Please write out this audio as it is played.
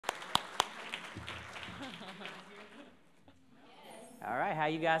All right, how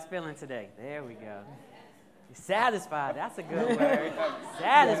you guys feeling today? There we go. You're satisfied, that's a good word.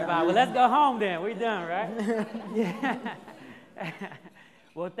 Satisfied. Well, let's go home then. We're done, right? Yeah.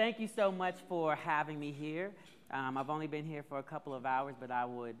 Well, thank you so much for having me here. I've only been here for a couple of hours, but I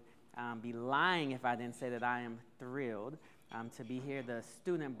would be lying if I didn't say that I am thrilled to be here. The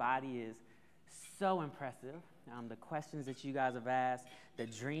student body is so impressive. The questions that you guys have asked, the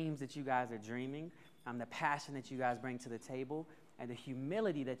dreams that you guys are dreaming, the passion that you guys bring to the table, and the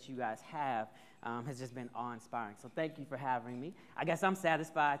humility that you guys have has just been awe-inspiring. So thank you for having me. I guess I'm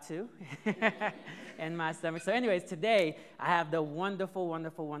satisfied too in my stomach. So anyways, today I have the wonderful,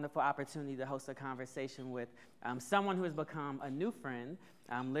 wonderful, wonderful opportunity to host a conversation with someone who has become a new friend.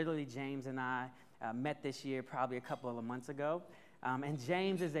 Literally, James and I met this year probably a couple of months ago. And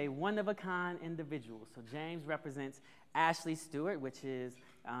James is a one-of-a-kind individual. So James represents Ashley Stewart, which is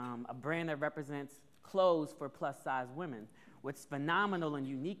a brand that represents clothes for plus-size women. What's phenomenal and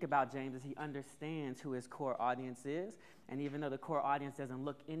unique about James is he understands who his core audience is. And even though the core audience doesn't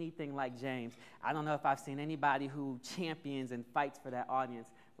look anything like James, I don't know if I've seen anybody who champions and fights for that audience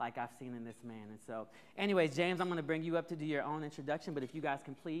like I've seen in this man. And so, anyways, James, I'm going to bring you up to do your own introduction. But if you guys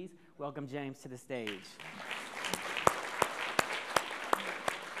can please welcome James to the stage.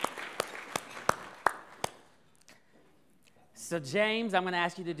 So James, I'm going to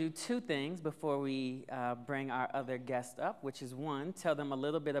ask you to do two things before we bring our other guest up, which is one, tell them a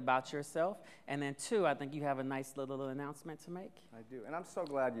little bit about yourself, and then two, I think you have a nice little announcement to make. I do, and I'm so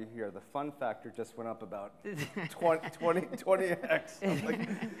glad you're here. The fun factor just went up about 20x.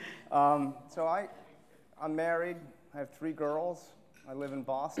 So I'm married. I have 3 girls. I live in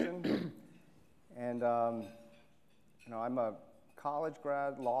Boston, and I'm a college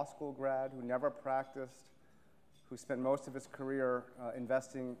grad, law school grad who never practiced, who spent most of his career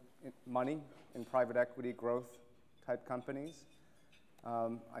investing money in private equity growth type companies.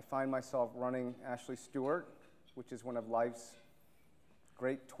 I find myself running Ashley Stewart, which is one of life's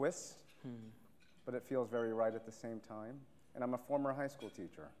great twists, but it feels very right at the same time. And I'm a former high school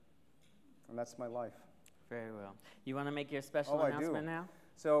teacher, and that's my life. Very well. You want to make your special announcement now?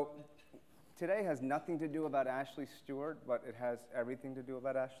 So today has nothing to do about Ashley Stewart, but it has everything to do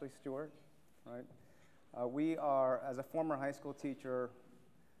about Ashley Stewart, right? We are, as a former high school teacher,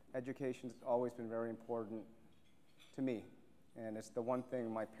 education's always been very important to me. And it's the one thing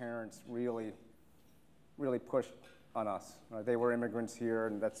my parents really pushed on us. They were immigrants here,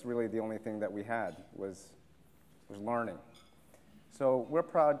 and that's really the only thing that we had was learning. So we're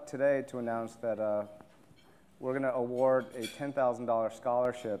proud today to announce that we're going to award a $10,000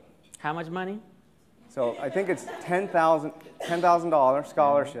 scholarship. How much money? So I think it's $10,000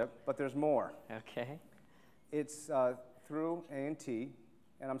 scholarship, but there's more. Okay. It's through A&T,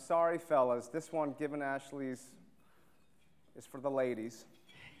 and I'm sorry, fellas, this one, given Ashley's, is for the ladies.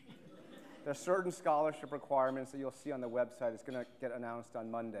 There's certain scholarship requirements that you'll see on the website. It's going to get announced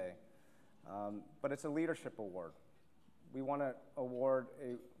on Monday. But it's a leadership award. We want to award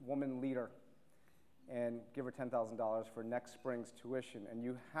a woman leader and give her $10,000 for next spring's tuition. And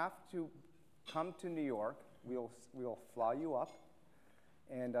you have to come to New York. We'll fly you up,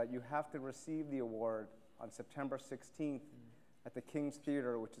 and you have to receive the award on September 16th at the King's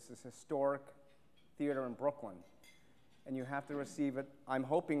Theater, which is this historic theater in Brooklyn. And you have to receive it, I'm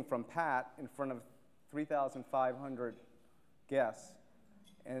hoping, from Pat in front of 3,500 guests.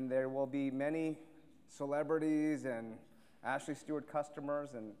 And there will be many celebrities and Ashley Stewart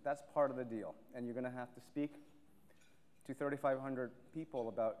customers, and that's part of the deal. And you're going to have to speak to 3,500 people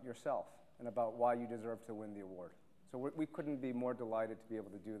about yourself and about why you deserve to win the award. So we couldn't be more delighted to be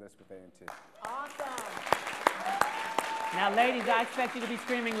able to do this with A&T. Awesome. Now, ladies, I expect you to be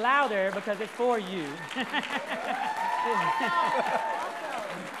screaming louder because it's for you.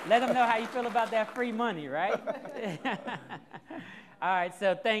 Let them know how you feel about that free money, right? All right,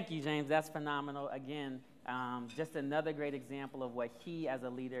 so thank you, James. That's phenomenal. Again, just another great example of what he as a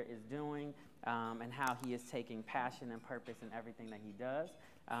leader is doing and how he is taking passion and purpose in everything that he does.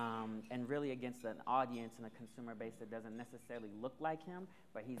 And really against an audience and a consumer base that doesn't necessarily look like him,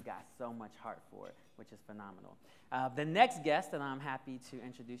 but he's got so much heart for it, which is phenomenal. The next guest that I'm happy to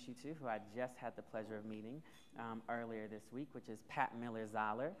introduce you to, who I just had the pleasure of meeting earlier this week, which is Pat Miller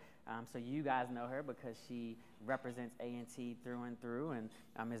Zollar. So you guys know her because she represents A&T through and through and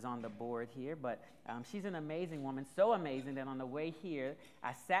is on the board here. But she's an amazing woman, so amazing that on the way here,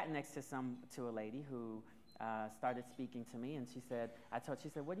 I sat next to a lady who started speaking to me, and she said,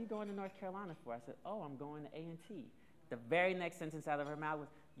 what are you going to North Carolina for? I said, oh, I'm going to A&T. The very next sentence out of her mouth was,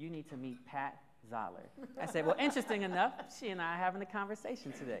 you need to meet Pat Zollar. I said, well, interesting enough, she and I are having a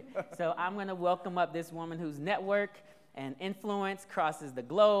conversation today. So I'm going to welcome up this woman whose network and influence crosses the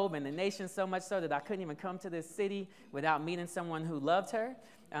globe and the nation, so much so that I couldn't even come to this city without meeting someone who loved her.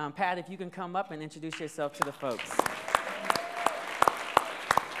 Pat, if you can come up and introduce yourself to the folks.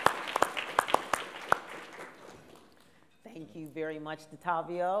 Thank you very much,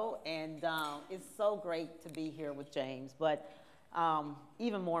 Detavio, and it's so great to be here with James, but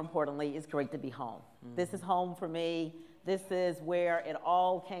even more importantly, it's great to be home. Mm-hmm. This is home for me. This is where it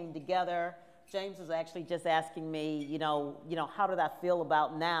all came together. James was actually just asking me, how did I feel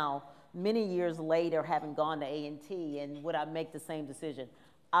about now, many years later, having gone to A&T, and would I make the same decision?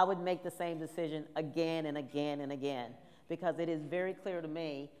 I would make the same decision again and again and again, because it is very clear to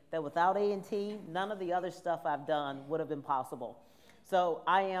me that without A&T, none of the other stuff I've done would have been possible. So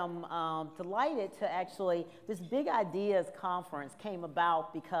I am delighted to actually, this Big Ideas Conference came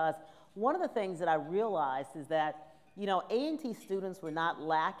about because one of the things that I realized is that A&T students were not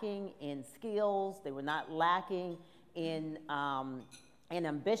lacking in skills, they were not lacking in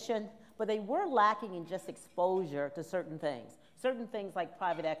ambition, but they were lacking in just exposure to certain things like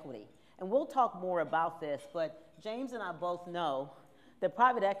private equity. And we'll talk more about this, but James and I both know that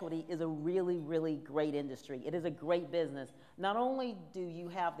private equity is a really, really great industry. It is a great business. Not only do you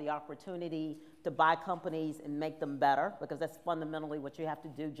have the opportunity to buy companies and make them better, because that's fundamentally what you have to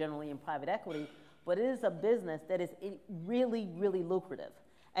do generally in private equity, but it is a business that is really, really lucrative.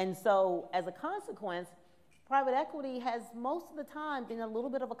 And so as a consequence, private equity has most of the time been a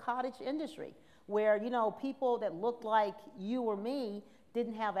little bit of a cottage industry where, people that looked like you or me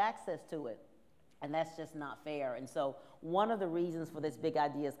didn't have access to it. And that's just not fair. And so one of the reasons for this Big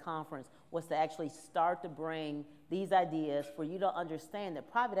Ideas Conference was to actually start to bring these ideas for you to understand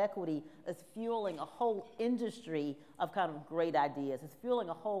that private equity is fueling a whole industry of kind of great ideas. It's fueling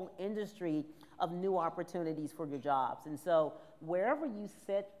a whole industry of new opportunities for your jobs. And so wherever you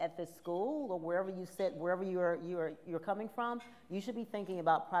sit at this school or wherever you sit, wherever you're coming from, you should be thinking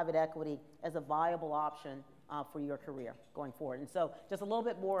about private equity as a viable option for your career going forward. And so just a little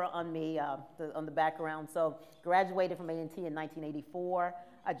bit more on me, on the background. So graduated from A&T in 1984.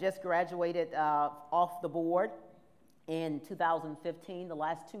 I just graduated off the board in 2015. The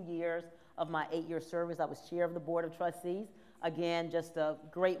last 2 years of my 8-year service, I was chair of the Board of Trustees. Again, just a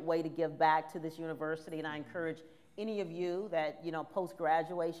great way to give back to this university, and I encourage any of you that,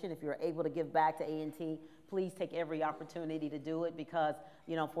 post-graduation, if you're able to give back to A&T, please take every opportunity to do it because,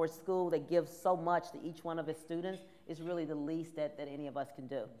 for a school that gives so much to each one of its students, it's really the least that any of us can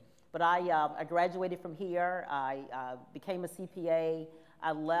do. But I graduated from here. I became a CPA.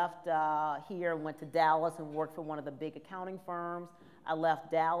 I left here and went to Dallas and worked for one of the big accounting firms. I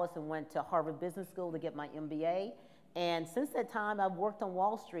left Dallas and went to Harvard Business School to get my MBA. And since that time, I've worked on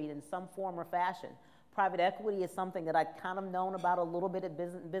Wall Street in some form or fashion. Private equity is something that I'd kind of known about a little bit at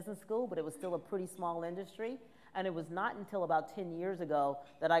business school, but it was still a pretty small industry. And it was not until about 10 years ago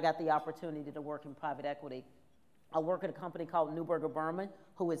that I got the opportunity to work in private equity. I work at a company called Neuberger Berman,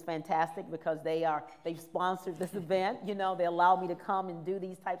 who is fantastic because they've sponsored this event. They allow me to come and do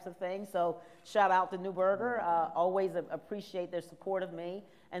these types of things. So shout out to Neuberger. Always appreciate their support of me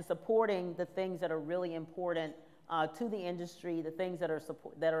and supporting the things that are really important to the industry, the things that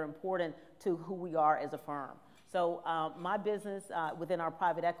are important to who we are as a firm. So my business within our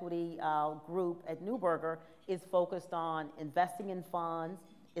private equity group at Neuberger is focused on investing in funds,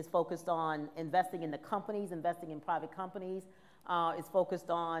 is focused on investing in the companies, investing in private companies, is focused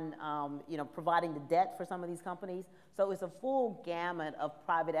on providing the debt for some of these companies. So it's a full gamut of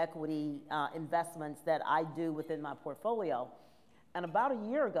private equity investments that I do within my portfolio. And about a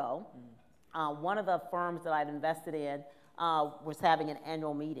year ago, one of the firms that I'd invested in was having an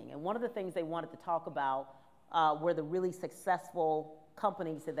annual meeting. And one of the things they wanted to talk about were the really successful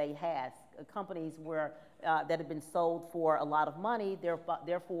companies that they had, companies that had been sold for a lot of money,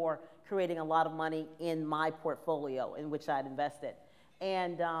 therefore creating a lot of money in my portfolio in which I'd invested.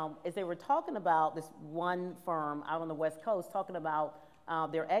 And as they were talking about this one firm out on the West Coast, talking about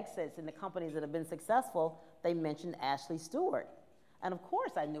their exits and the companies that have been successful, they mentioned Ashley Stewart. And of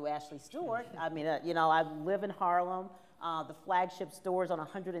course I knew Ashley Stewart. I mean, I live in Harlem. The flagship store is on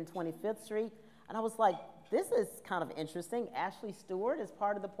 125th Street. And I was like, this is kind of interesting. Ashley Stewart is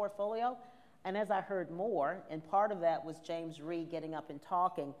part of the portfolio. And as I heard more, and part of that was James Rhee getting up and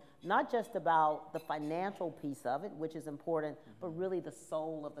talking, not just about the financial piece of it, which is important, but really the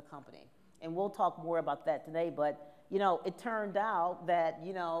soul of the company. And we'll talk more about that today, but it turned out that,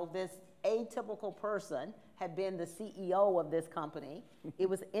 this atypical person had been the CEO of this company. It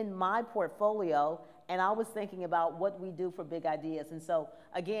was in my portfolio, and I was thinking about what we do for big ideas. And so,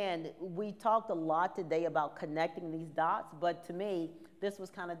 again, we talked a lot today about connecting these dots, but to me, this was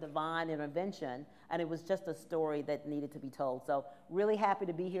kind of divine intervention, and it was just a story that needed to be told. So really happy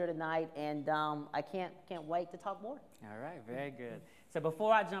to be here tonight, and I can't wait to talk more. All right, very good. So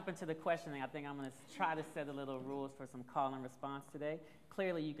before I jump into the questioning, I think I'm going to try to set a little rules for some call and response today.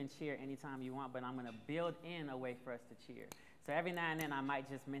 Clearly, you can cheer anytime you want, but I'm going to build in a way for us to cheer. So every now and then, I might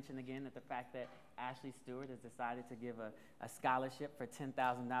just mention again that the fact that Ashley Stewart has decided to give a scholarship for $10,000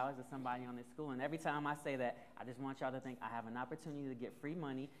 to somebody on this school. And every time I say that, I just want y'all to think I have an opportunity to get free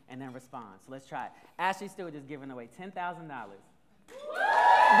money and then respond. So let's try it. Ashley Stewart is giving away $10,000.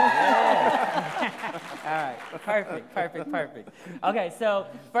 All right, perfect. Okay, so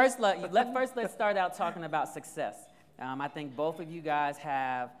first let's start out talking about success. I think both of you guys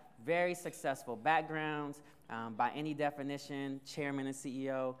have very successful backgrounds. By any definition, chairman and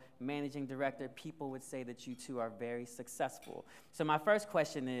CEO, managing director, people would say that you two are very successful. So my first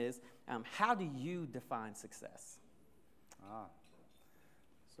question is, how do you define success?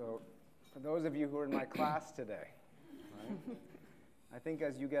 So for those of you who are in my class today, right, I think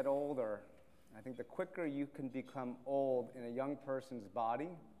as you get older, I think the quicker you can become old in a young person's body,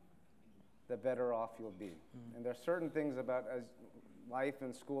 the better off you'll be. And there are certain things about as life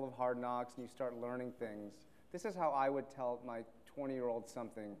and school of hard knocks, and you start learning things. This is how I would tell my 20-year-old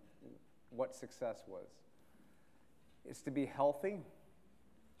something what success was. It's to be healthy,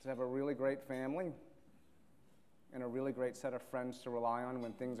 to have a really great family, and a really great set of friends to rely on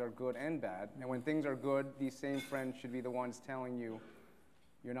when things are good and bad. And when things are good, these same friends should be the ones telling you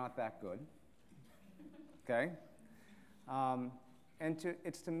you're not that good. Okay?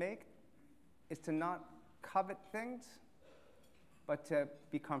 It's to not covet things, but to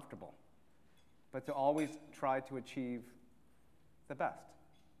be comfortable. But to always try to achieve the best,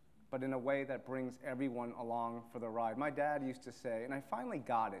 but in a way that brings everyone along for the ride. My dad used to say, and I finally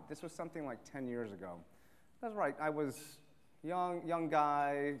got it, this was something like 10 years ago. That's right, I was young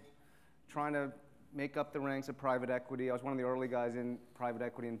guy, trying to make up the ranks of private equity. I was one of the early guys in private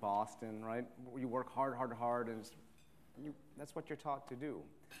equity in Boston, right? You work hard, and that's what you're taught to do.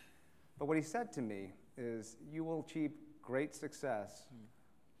 But what he said to me is, you will achieve great success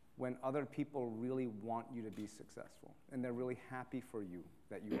when other people really want you to be successful, and they're really happy for you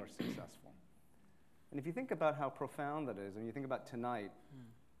that you are successful. And if you think about how profound that is, and you think about tonight,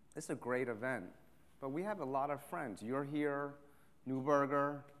 this is a great event, but we have a lot of friends. You're here,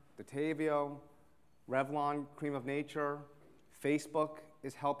 Neuberger, Detavio, Revlon, Cream of Nature, Facebook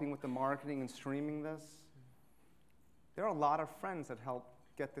is helping with the marketing and streaming this. There are a lot of friends that help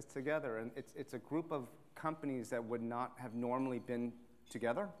get this together, and it's a group of companies that would not have normally been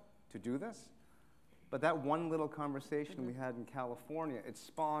together to do this. But that one little conversation we had in California, it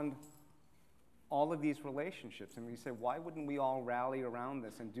spawned all of these relationships. And we said, why wouldn't we all rally around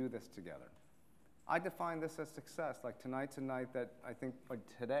this and do this together? I define this as success. Like tonight's a night that I think, like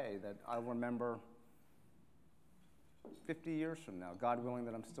today, that I'll remember 50 years from now, God willing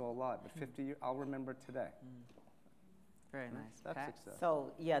that I'm still alive, but 50 years, I'll remember today. Very nice. That's Pat? success.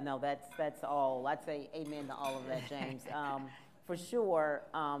 So yeah, no, that's all. I'd say amen to all of that, James. For sure,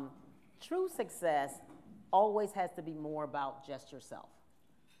 true success always has to be more about just yourself.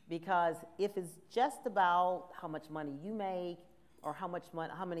 Because if it's just about how much money you make, or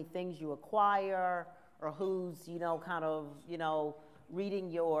how many things you acquire, or who's kind of reading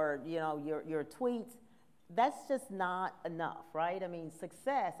your tweets, that's just not enough, right? I mean,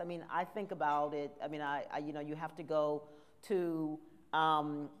 success. I mean, I think about it. I mean, you have to go to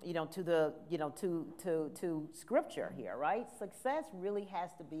to scripture here, right? Success really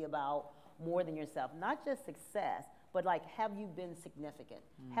has to be about more than yourself. Not just success, but like, have you been significant?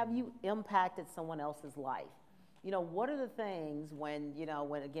 Have you impacted someone else's life? What are the things when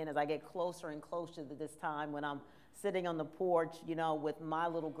again, as I get closer and closer to this time when I'm sitting on the porch, with my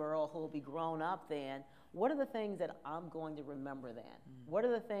little girl who will be grown up then, what are the things that I'm going to remember then? What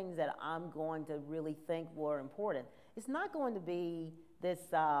are the things that I'm going to really think were important? It's not going to be this,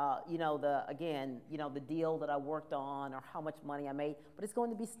 the deal that I worked on or how much money I made, but it's going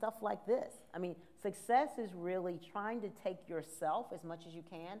to be stuff like this. I mean, success is really trying to take yourself as much as you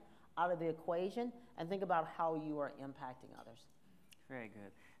can out of the equation and think about how you are impacting others. Very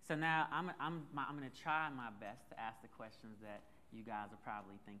good. So now I'm going to try my best to ask the questions that you guys are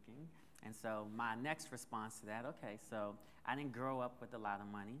probably thinking. And so my next response to that, okay, so I didn't grow up with a lot of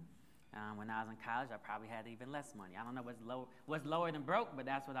money. When I was in college, I probably had even less money. I don't know what's lower than broke, but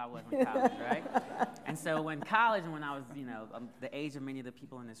that's what I was in college, right? And so in college, when I was, the age of many of the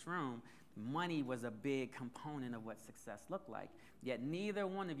people in this room, money was a big component of what success looked like. Yet neither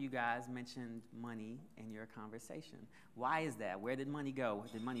one of you guys mentioned money in your conversation. Why is that? Where did money go?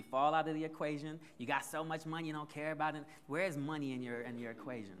 Did money fall out of the equation? You got so much money you don't care about it. Where is money in your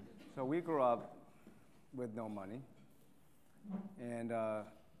equation? So we grew up with no money, and I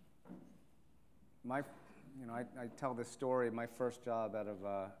tell this story. My first job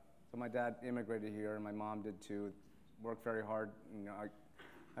so my dad immigrated here, and my mom did too. Worked very hard.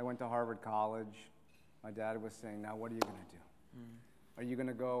 I went to Harvard College. My dad was saying, "Now what are you going to do? Are you going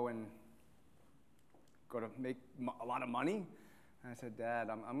to go to make a lot of money?" And I said, "Dad,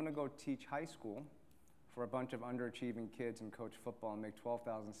 I'm going to go teach high school for a bunch of underachieving kids and coach football and make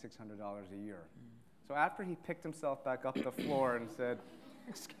 $12,600 a year." So after he picked himself back up the floor and said,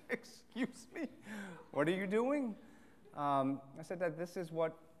 "Excuse me, what are you doing?" I said, "Dad, this is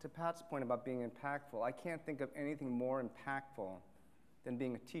what," to Pat's point about being impactful, I can't think of anything more impactful than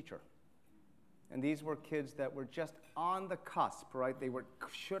being a teacher. And these were kids that were just on the cusp, right? They were,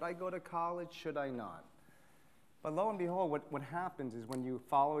 should I go to college? Should I not? But lo and behold, what happens is when you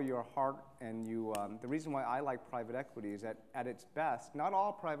follow your heart and you, the reason why I like private equity is that at its best, not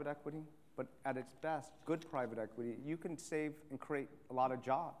all private equity, but at its best, good private equity, you can save and create a lot of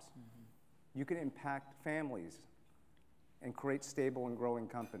jobs. You can impact families and create stable and growing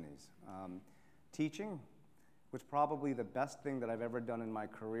companies. Teaching was probably the best thing that I've ever done in my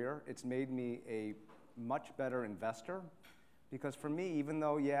career. It's made me a much better investor, because for me, even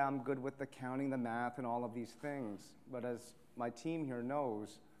though, yeah, I'm good with the counting, the math, and all of these things, but as my team here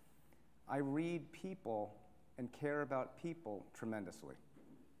knows, I read people and care about people tremendously.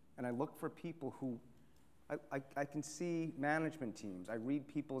 And I look for people who, I can see management teams. I read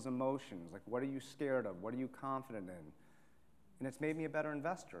people's emotions, like what are you scared of? What are you confident in? And it's made me a better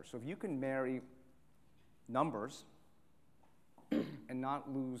investor. So if you can marry numbers and not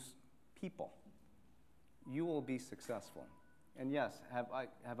lose people, you will be successful. And yes,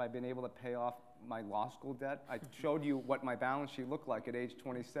 have I been able to pay off my law school debt? I showed you what my balance sheet looked like at age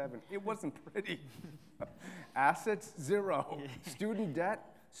 27. It wasn't pretty. Assets, zero. Student debt,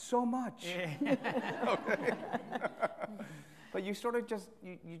 so much. Okay. But you sort of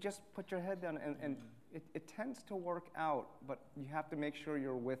you just put your head down, and it tends to work out, but you have to make sure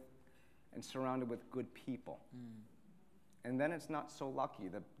you're with and surrounded with good people. And then it's not so lucky.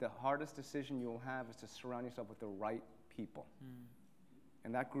 The hardest decision you'll have is to surround yourself with the right people.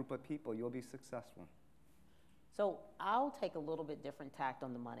 And that group of people, you'll be successful. So I'll take a little bit different tact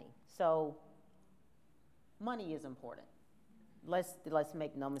on the money. So money is important. Let's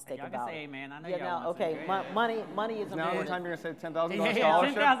make no mistake y'all about can say it. amen. I know Yeah, y'all no, want okay. to. Money is Now important. the time you're going to say $10,000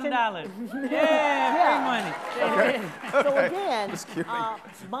 Yeah, scholarship? $10,000. Yeah, free money. So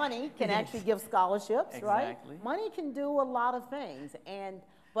again, money can actually give scholarships, right? Exactly. Money can do a lot of things,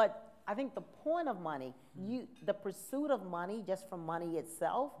 but I think the point of money, the pursuit of money just from money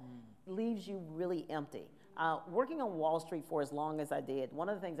itself leaves you really empty. Working on Wall Street for as long as I did, one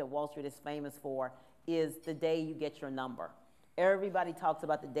of the things that Wall Street is famous for is the day you get your number. Everybody talks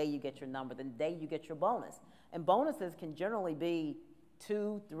about the day you get your number, the day you get your bonus. And bonuses can generally be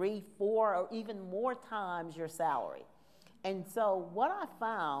 2, 3, 4, or even more times your salary. And so what I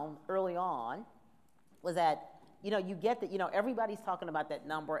found early on was that, you get that, everybody's talking about that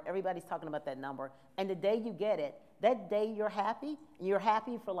number, and the day you get it, that day you're happy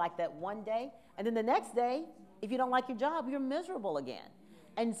for like that one day, and then the next day, if you don't like your job, you're miserable again.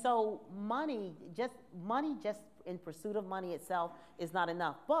 And so money just in pursuit of money itself is not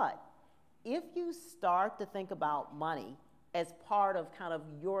enough. But if you start to think about money as part of kind of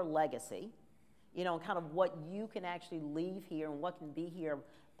your legacy, kind of what you can actually leave here and what can be here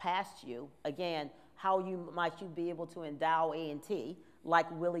past you, again, how might you be able to endow A&T, like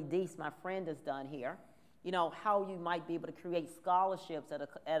Willie Deese, my friend, has done here, how you might be able to create scholarships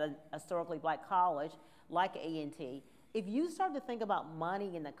at a historically black college like A&T. If you start to think about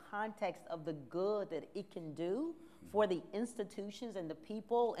money in the context of the good that it can do for the institutions and the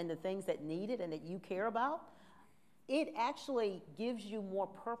people and the things that need it and that you care about, it actually gives you more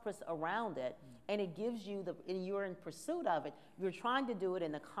purpose around it, and it gives you and you're in pursuit of it. You're trying to do it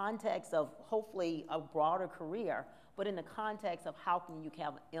in the context of hopefully a broader career, but in the context of how can you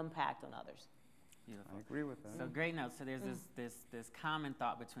have impact on others. Beautiful. I agree with that. So great notes. So there's this common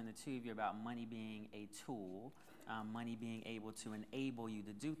thought between the two of you about money being a tool, money being able to enable you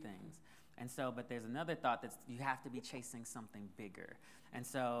to do things. And so, but there's another thought that you have to be chasing something bigger. And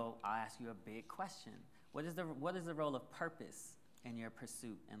so I'll ask you a big question. What is the role of purpose in your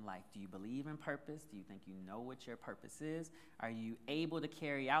pursuit in life? Do you believe in purpose? Do you think you know what your purpose is? Are you able to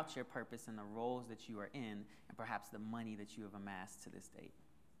carry out your purpose in the roles that you are in and perhaps the money that you have amassed to this date?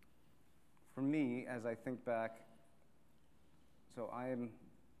 For me, as I think back, so I'm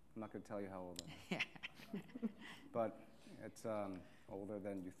not going to tell you how old I am, but it's older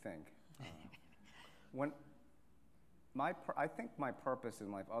than you think. I think my purpose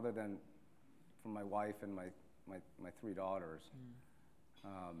in life, other than for my wife and my 3 daughters,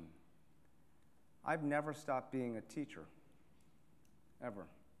 I've never stopped being a teacher, ever.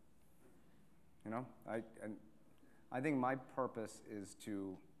 You know, I think my purpose is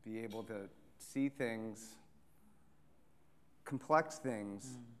to be able to see things, complex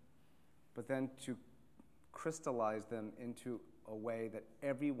things, but then to crystallize them into a way that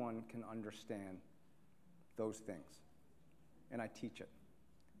everyone can understand those things. And I teach it.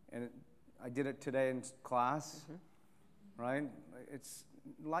 And I did it today in class, right?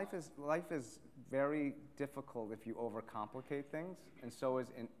 Life is very difficult if you overcomplicate things, and so is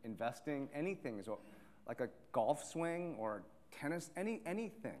investing. Anything is like a golf swing or tennis.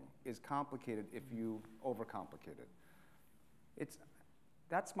 Anything is complicated if you overcomplicate it.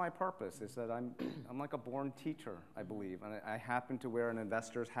 That's my purpose, is that I'm like a born teacher, I believe. And I happen to wear an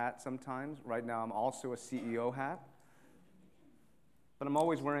investor's hat sometimes. Right now I'm also a CEO hat. But I'm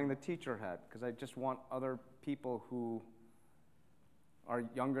always wearing the teacher hat because I just want other people who are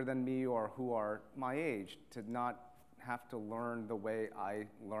younger than me or who are my age to not have to learn the way I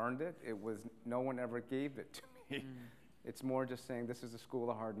learned it. No one ever gave it to me. It's more just saying, this is a school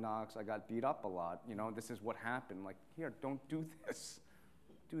of hard knocks. I got beat up a lot. You know, this is what happened. Like, here, don't do this.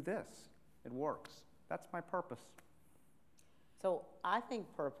 Do this. It works. That's my purpose. So I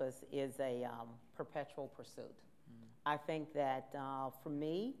think purpose is a perpetual pursuit. I think that for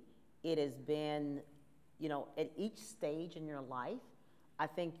me, it has been, you know, at each stage in your life, I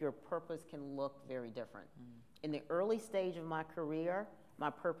think your purpose can look very different. In the early stage of my career, my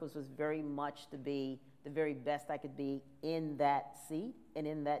purpose was very much to be the very best I could be in that seat and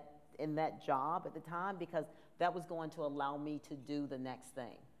in that job at the time, because that was going to allow me to do the next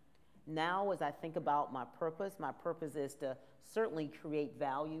thing. Now, as I think about my purpose is to certainly create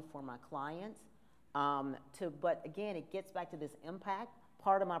value for my clients. But again, it gets back to this impact.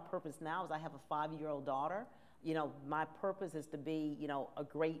 Part of my purpose now is I have a 5-year-old daughter. You know, my purpose is to be, you know, a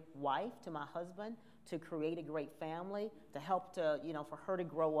great wife to my husband, to create a great family, to help to, you know, for her to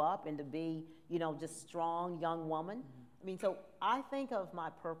grow up and to be, you know, just strong young woman. I mean, so I think of my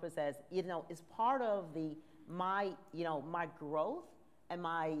purpose as, you know, as part of my growth and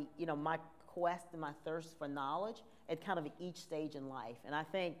my quest and my thirst for knowledge at kind of each stage in life. And I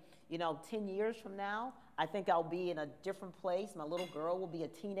think, you know, 10 years from now, I think I'll be in a different place. My little girl will be a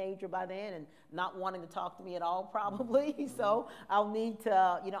teenager by then and not wanting to talk to me at all, probably. So I'll need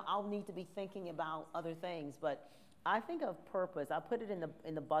to be thinking about other things. But I think of purpose, I put it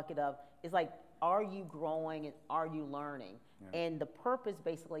in the bucket of, it's like, are you growing and are you learning? Yeah. And the purpose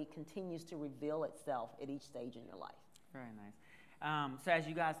basically continues to reveal itself at each stage in your life. Very nice. So as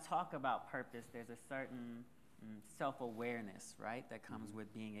you guys talk about purpose, there's a certain self-awareness, right, that comes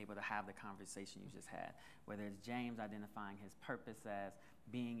with being able to have the conversation you just had, whether it's James identifying his purpose as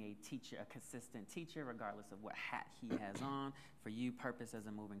being a teacher, a consistent teacher, regardless of what hat he has on. For you, purpose as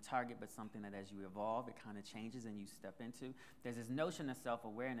a moving target, but something that as you evolve, it kind of changes and you step into. There's this notion of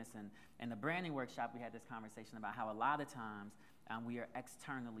self-awareness, and in the branding workshop, we had this conversation about how a lot of times we are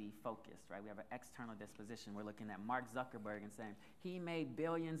externally focused, right? We have an external disposition. We're looking at Mark Zuckerberg and saying, he made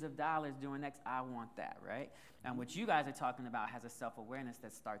billions of dollars doing X, I want that, right? And what you guys are talking about has a self-awareness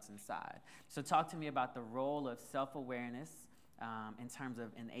that starts inside. So talk to me about the role of self-awareness in terms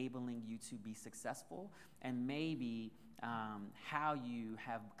of enabling you to be successful, and maybe how you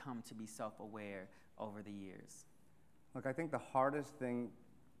have come to be self-aware over the years. Look, I think the hardest thing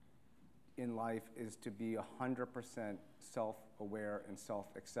in life is to be 100% self-aware and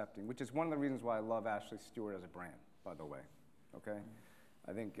self-accepting, which is one of the reasons why I love Ashley Stewart as a brand, by the way, okay?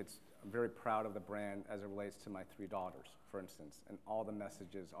 I think I'm very proud of the brand as it relates to my 3 daughters, for instance, and all the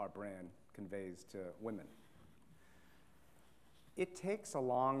messages our brand conveys to women. It takes a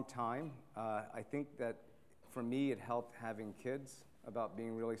long time. I think that for me, it helped having kids, about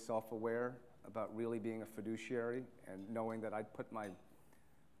being really self-aware, about really being a fiduciary, and knowing that I'd put my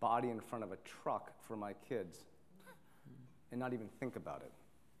body in front of a truck for my kids and not even think about it.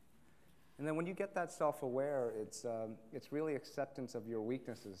 And then when you get that self-aware, it's really acceptance of your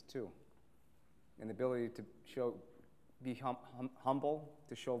weaknesses too, and the ability to be humble,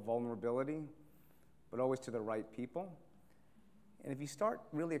 to show vulnerability, but always to the right people. And if you start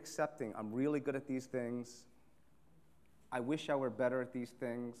really accepting, I'm really good at these things, I wish I were better at these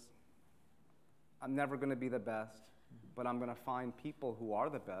things. I'm never going to be the best, but I'm going to find people who are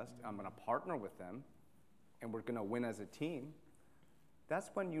the best. I'm going to partner with them, and we're going to win as a team. That's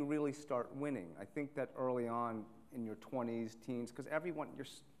when you really start winning. I think that early on in your 20s, teens, because everyone,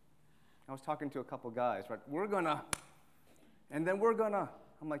 I was talking to a couple guys, right? We're going to, and then we're going to.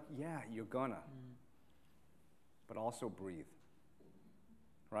 I'm like, yeah, you're going to. But also breathe,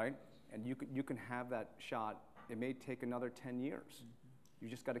 right? And you can have that shot. It may take another 10 years. You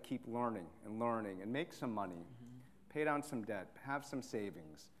just got to keep learning and make some money, pay down some debt, have some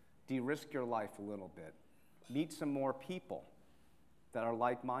savings, de-risk your life a little bit, meet some more people that are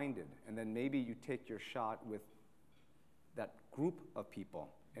like-minded, and then maybe you take your shot with that group of people,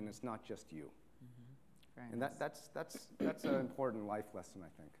 and it's not just you. And that's an important life lesson,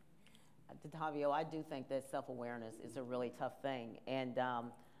 I think. Detavio, I do think that self-awareness is a really tough thing, and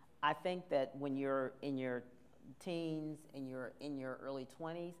I think that when you're in your teens and you're in your early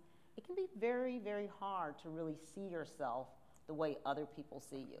 20s, it can be very, very hard to really see yourself the way other people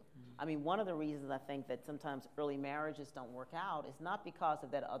see you. I mean, one of the reasons I think that sometimes early marriages don't work out is not because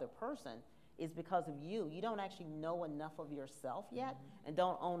of that other person, it's because of you. You don't actually know enough of yourself yet and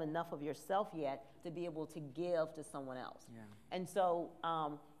don't own enough of yourself yet to be able to give to someone else. Yeah. And so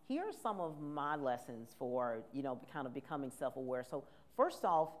here are some of my lessons for, kind of becoming self-aware. So first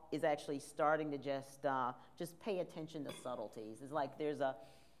off is actually starting to just pay attention to subtleties. It's like there's a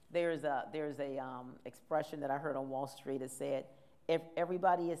expression that I heard on Wall Street that said, if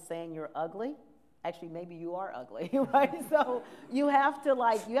everybody is saying you're ugly, actually maybe you are ugly, right? So you have to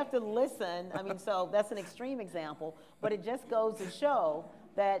listen. I mean, so that's an extreme example, but it just goes to show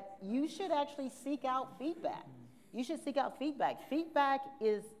that you should actually seek out feedback. You should seek out feedback. Feedback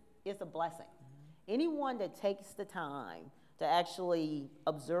is a blessing. Anyone that takes the time to actually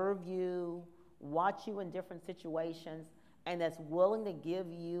observe you, watch you in different situations, and that's willing to give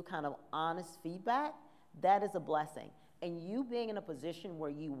you kind of honest feedback, that is a blessing. And you being in a position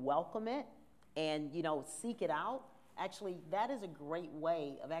where you welcome it and seek it out, actually that is a great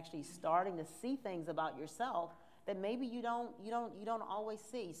way of actually starting to see things about yourself that maybe you don't always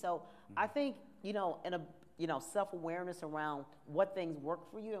see. So I think in a self-awareness around what things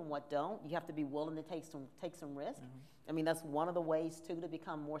work for you and what don't, you have to be willing to take some risk. I mean, that's one of the ways too to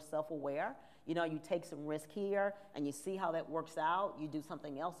become more self-aware. You take some risk here and you see how that works out. You do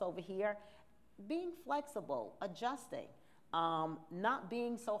something else over here. Being flexible, adjusting, not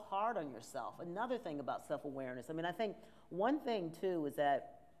being so hard on yourself. Another thing about self-awareness. I mean, I think one thing too is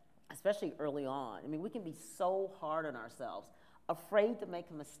that, especially early on, I mean, we can be so hard on ourselves, afraid to make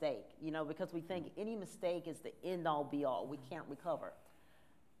a mistake, because we think any mistake is the end-all be-all. We can't recover.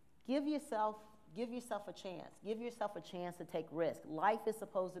 Give yourself a chance. Give yourself a chance to take risk. Life is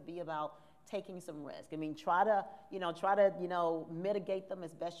supposed to be about taking some risk. I mean, try to mitigate them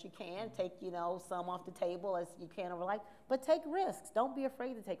as best you can. Take, some off the table as you can over life, but take risks. Don't be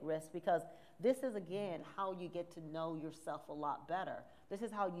afraid to take risks, because this is, again, how you get to know yourself a lot better. This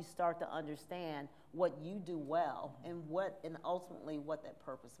is how you start to understand what you do well and ultimately what that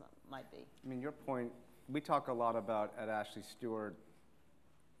purpose might be. I mean, your point, we talk a lot about at Ashley Stewart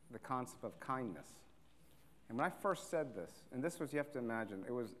the concept of kindness. And when I first said this, and this was, you have to imagine,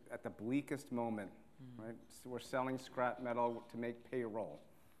 it was at the bleakest moment, right? So we're selling scrap metal to make payroll.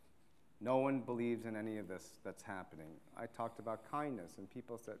 No one believes in any of this that's happening. I talked about kindness, and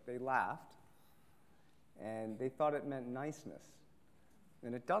people said, they laughed, and they thought it meant niceness.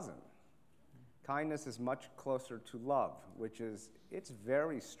 And it doesn't. Kindness is much closer to love, which is, it's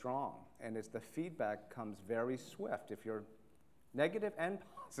very strong, and the feedback comes very swift if you're negative and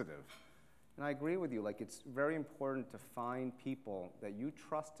positive. And I agree with you, like it's very important to find people that you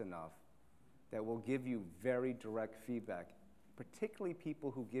trust enough that will give you very direct feedback, particularly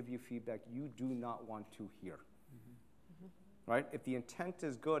people who give you feedback you do not want to hear. Right? If the intent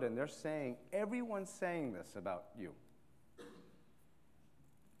is good and they're saying, everyone's saying this about you,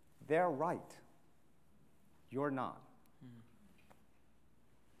 they're right. You're not.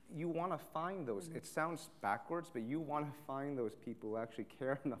 You want to find those, it sounds backwards, but you want to find those people who actually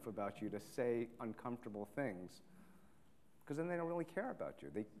care enough about you to say uncomfortable things, because then they don't really care about you.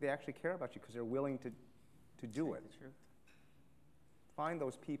 They actually care about you because they're willing to do it. Find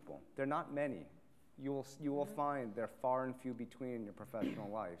those people. They're not many. You will find they're far and few between in your professional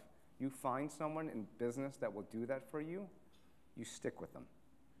life. You find someone in business that will do that for you, you stick with them.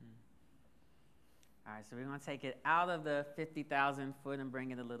 All right, so we're going to take it out of the 50,000 foot and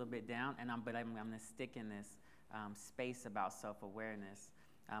bring it a little bit down, but I'm going to stick in this space about self-awareness.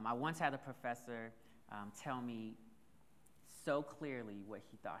 I once had a professor tell me so clearly what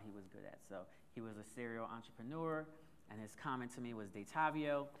he thought he was good at. So he was a serial entrepreneur, And his comment to me was,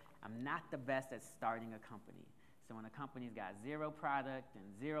 Detavio, I'm not the best at starting a company. So when a company's got 0 product and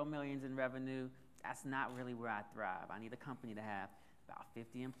 0 millions in revenue, that's not really where I thrive. I need a company to have about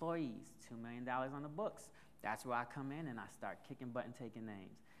 50 employees, $2 million on the books. That's where I come in and I start kicking butt and taking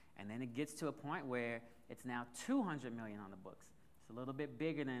names. And then it gets to a point where it's now 200 million on the books. It's a little bit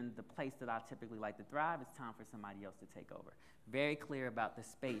bigger than the place that I typically like to thrive. It's time for somebody else to take over. Very clear about the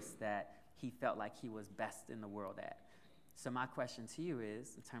space that he felt like he was best in the world at. So my question to you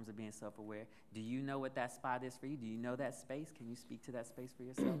is, in terms of being self-aware, do you know what that spot is for you? Do you know that space? Can you speak to that space for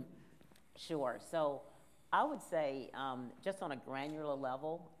yourself? Sure. So I would say, just on a granular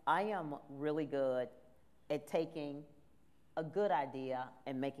level, I am really good at taking a good idea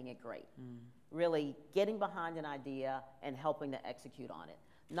and making it great. Really getting behind an idea and helping to execute on it.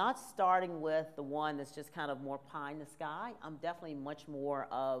 Not starting with the one that's just kind of more pie in the sky. I'm definitely much more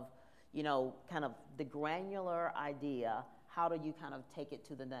of, you know, kind of the granular idea. How do you kind of take it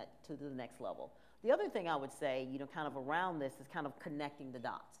to the next level? The other thing I would say, you know, kind of around this is kind of connecting the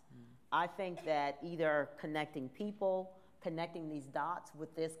dots. I think that either connecting people, connecting these dots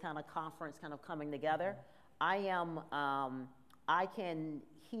with this kind of conference kind of coming together, I can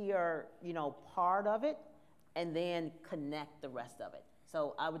hear, you know, part of it and then connect the rest of it.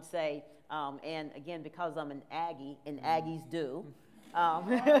 So I would say, and again, because I'm an Aggie, and Aggies do,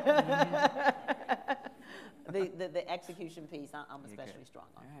 the execution piece, I'm especially strong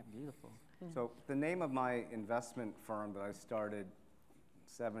on. All right, beautiful. So the name of my investment firm that I started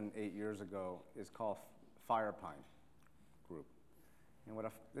 7, 8 years ago is called Firepine Group. And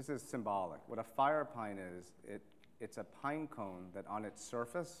this is symbolic. What a fire pine is, it's a pine cone that on its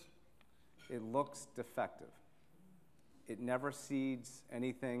surface, it looks defective. It never seeds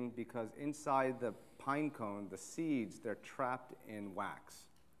anything because inside the pine cone, the seeds, they're trapped in wax.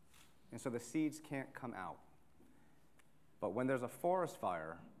 And so the seeds can't come out. But when there's a forest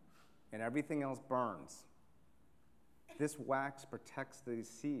fire and everything else burns, this wax protects these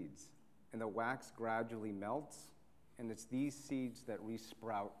seeds, and the wax gradually melts, and it's these seeds that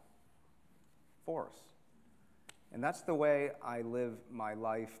resprout forests. And that's the way I live my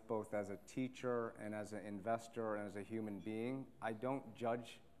life, both as a teacher and as an investor and as a human being. I don't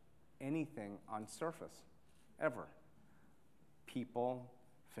judge anything on surface, ever. People,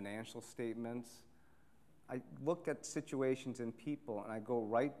 financial statements. I look at situations and people, and I go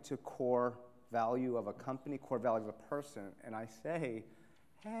right to core value of a company, core value of a person, and I say,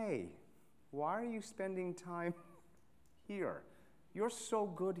 hey, why are you spending time here? You're so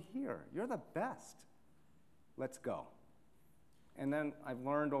good here. You're the best. Let's go. And then I've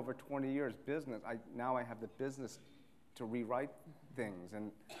learned over 20 years business. Now I have the business to rewrite things.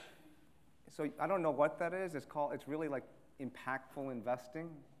 And so I don't know what that is. It's really like impactful investing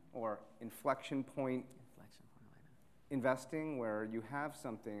or inflection point investing, where you have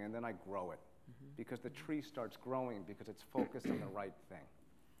something and then I grow it. Because the tree starts growing because it's focused on the right thing.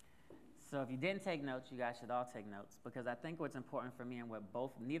 So if you didn't take notes, you guys should all take notes, because I think what's important for me and what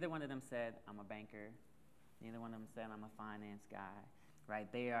neither one of them said, I'm a banker. Neither one of them said I'm a finance guy,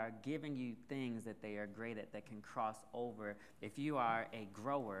 right? They are giving you things that they are great at that can cross over. If you are a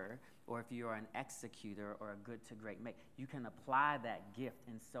grower or if you are an executor or a good to great make, you can apply that gift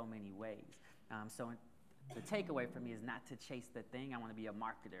in so many ways. The takeaway for me is not to chase the thing. I want to be a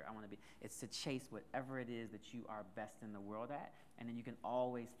marketer. It's to chase whatever it is that you are best in the world at, and then you can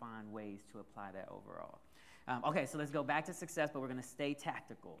always find ways to apply that overall. Okay, so let's go back to success, but we're going to stay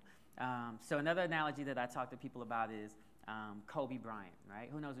tactical. So another analogy that I talk to people about is Kobe Bryant, right?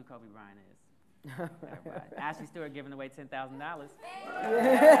 Who knows who Kobe Bryant is? Everybody. Ashley Stewart giving away $10,000.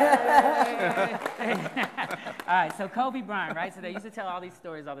 All right, so Kobe Bryant, right? So they used to tell all these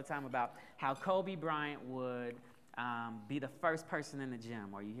stories all the time about how Kobe Bryant would be the first person in the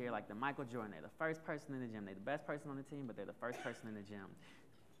gym, or you hear like the Michael Jordan, they're the first person in the gym. They're the best person on the team, but they're the first person in the gym.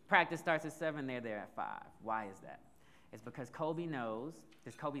 Practice starts at 7, they're there at 5. Why is that? It's because Kobe knows,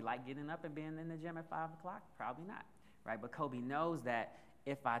 does Kobe like getting up and being in the gym at 5 o'clock? Probably not, right? But Kobe knows that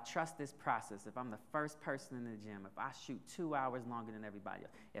if I trust this process, if I'm the first person in the gym, if I shoot 2 hours longer than everybody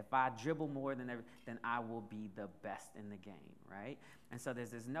else, if I dribble more than then I will be the best in the game, right? And so there's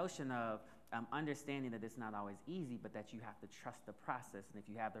this notion of understanding that it's not always easy, but that you have to trust the process, and if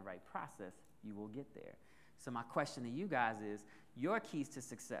you have the right process, you will get there. So my question to you guys is, your keys to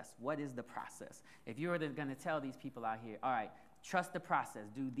success, what is the process? If you're going to tell these people out here, all right, trust the process,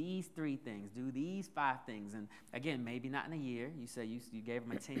 do these 3 things, do these 5 things, and again, maybe not in a year. You said you gave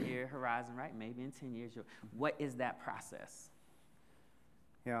them a 10-year horizon, right? Maybe in 10 years. What is that process?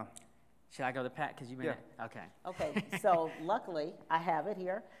 Yeah. Should I go to Pat? Because you've been Yeah. Okay. Okay, so luckily, I have it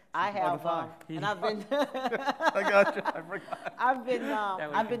here. I have, and I've been, I got you. I forgot.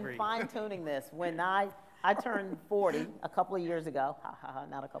 I've been fine tuning this. When I turned 40 a couple of years ago,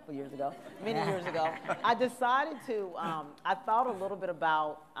 not a couple of years ago, many years ago, I decided to, I thought a little bit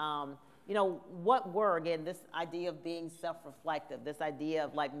about, you know, what were, again, this idea of being self-reflective, this idea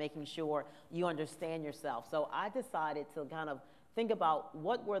of like making sure you understand yourself. So I decided to kind of think about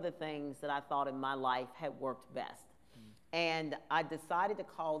what were the things that I thought in my life had worked best. And I decided to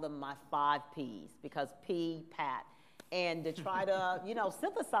call them my 5 Ps, because P, Pat, and to try to, you know,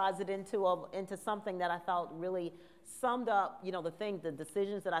 synthesize it into something that I felt really summed up, you know, the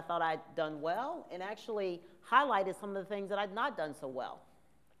decisions that I thought I'd done well, and actually highlighted some of the things that I'd not done so well.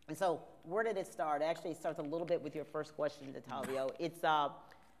 And so where did it start? Actually, it starts a little bit with your first question, Detavio. It's,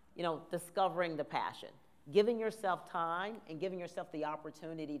 you know, discovering the passion. Giving yourself time and giving yourself the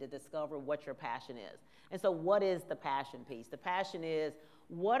opportunity to discover what your passion is. And so what is the passion piece? The passion is,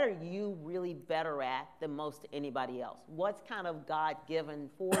 what are you really better at than most anybody else? What's kind of God-given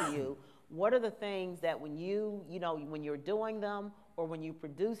for you? What are the things that when you know, when you're doing them or when you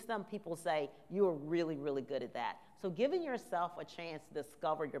produce them, people say, you are really, really good at that. So giving yourself a chance to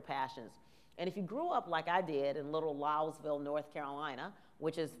discover your passions. And if you grew up like I did in little Louisville, North Carolina,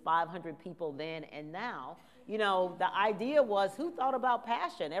 which is 500 people then and now, you know, the idea was, who thought about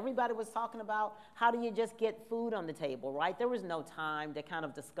passion? Everybody was talking about, how do you just get food on the table, right? There was no time to kind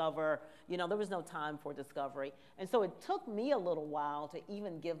of discover, you know, there was no time for discovery. And so it took me a little while to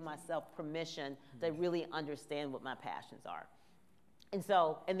even give myself permission to really understand what my passions are. And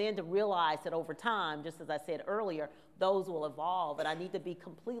so, and then to realize that over time, just as I said earlier, those will evolve, and I need to be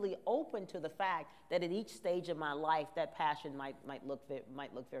completely open to the fact that at each stage of my life, that passion might look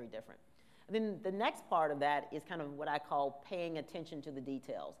very different. And then the next part of that is kind of what I call paying attention to the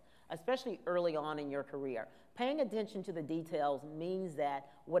details, especially early on in your career. Paying attention to the details means that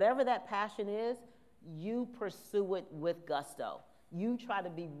whatever that passion is, you pursue it with gusto. You try to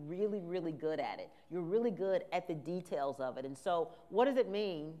be really, really good at it. You're really good at the details of it. And so what does it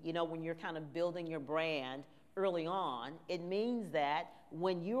mean, you know, when you're kind of building your brand early on? It means that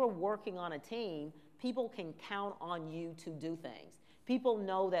when you're working on a team, people can count on you to do things. People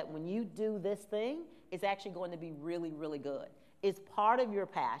know that when you do this thing, it's actually going to be really, really good. It's part of your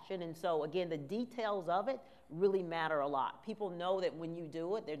passion. And so again, the details of it really matter a lot. People know that when you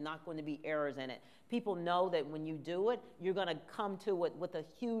do it, there's not going to be errors in it. People know that when you do it, you're going to come to it with a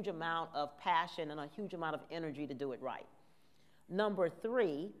huge amount of passion and a huge amount of energy to do it right. Number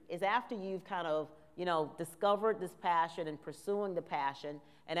 3 is, after you've kind of, you know, discovered this passion and pursuing the passion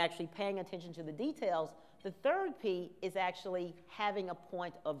and actually paying attention to the details, the 3rd P is actually having a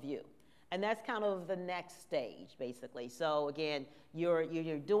point of view. And that's kind of the next stage, basically. So again, you're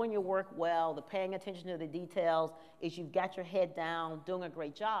doing your work well, the paying attention to the details is you've got your head down, doing a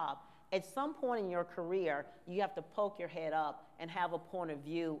great job. At some point in your career, you have to poke your head up and have a point of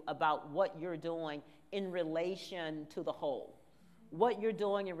view about what you're doing in relation to the whole. What you're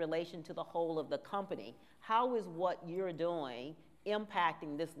doing in relation to the whole of the company. How is what you're doing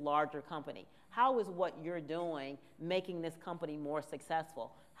impacting this larger company? How is what you're doing making this company more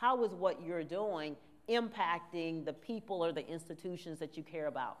successful? How is what you're doing impacting the people or the institutions that you care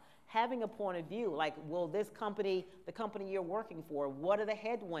about? Having a point of view, like, will this company, the company you're working for, what are the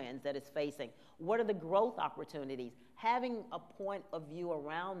headwinds that it's facing? What are the growth opportunities? Having a point of view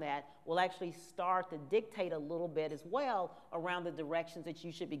around that will actually start to dictate a little bit as well around the directions that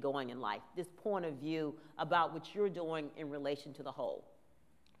you should be going in life. This point of view about what you're doing in relation to the whole.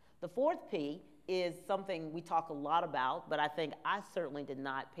 The 4th P is something we talk a lot about, but I think I certainly did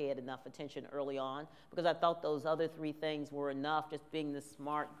not pay it enough attention early on, because I thought those other 3 things were enough, just being the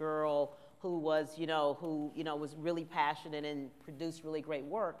smart girl who was, was really passionate and produced really great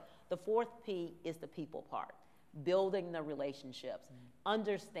work. The 4th P is the people part, building the relationships,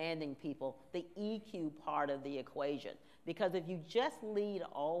 understanding people, the EQ part of the equation. Because if you just lead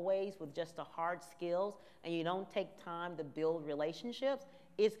always with just the hard skills and you don't take time to build relationships,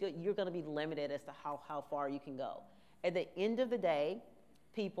 you're going to be limited as to how far you can go. At the end of the day,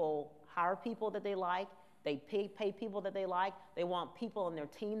 people hire people that they like, they pay people that they like, they want people on their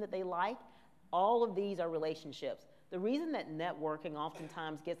team that they like. All of these are relationships. The reason that networking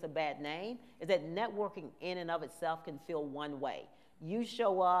oftentimes gets a bad name is that networking in and of itself can feel one way. You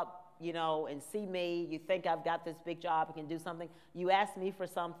show up, and see me, you think I've got this big job, I can do something, you ask me for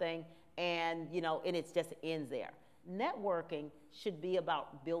something, and it just ends there. Networking should be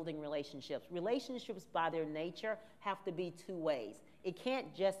about building relationships. Relationships by their nature have to be two ways. It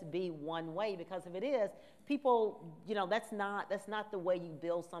can't just be one way, because if it is, people, that's not the way you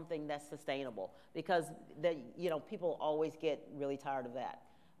build something that's sustainable, because people always get really tired of that.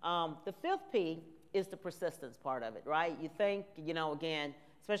 The fifth P is the persistence part of it, right? You think, again,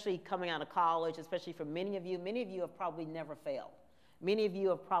 especially coming out of college, especially for many of you have probably never failed. Many of you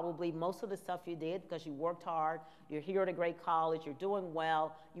have probably, most of the stuff you did because you worked hard, you're here at a great college, you're doing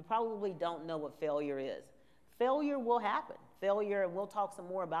well, you probably don't know what failure is. Failure will happen. Failure, and we'll talk some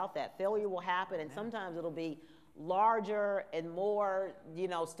more about that. Failure will happen, and sometimes it'll be larger and more,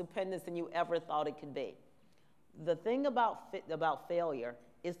 stupendous than you ever thought it could be. The thing about failure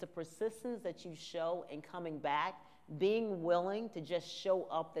is the persistence that you show in coming back, being willing to just show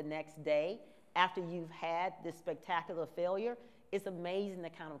up the next day after you've had this spectacular failure. It's amazing the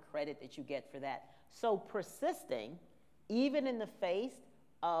kind of credit that you get for that. So persisting, even in the face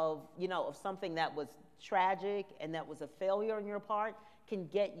of, of something that was tragic and that was a failure on your part, can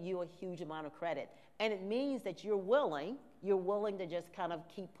get you a huge amount of credit. And it means that you're willing to just kind of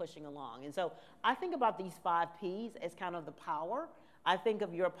keep pushing along. And so I think about these 5 Ps as kind of the power. I think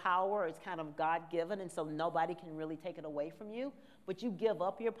of your power as kind of God-given, and so nobody can really take it away from you. But you give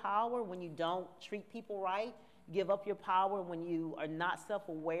up your power when you don't treat people right. Give up your power when you are not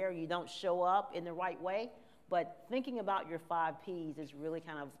self-aware, you don't show up in the right way. But thinking about your 5 Ps is really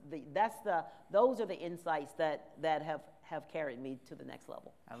kind of, those are the insights that have carried me to the next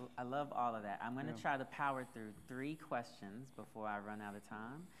level. I love all of that. I'm going to try to power through 3 questions before I run out of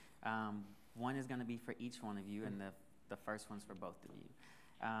time. One is going to be for each one of you, and the first one's for both of you.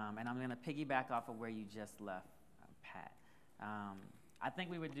 And I'm going to piggyback off of where you just left, Pat. I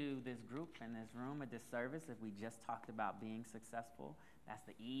think we would do this group in this room a disservice if we just talked about being successful. That's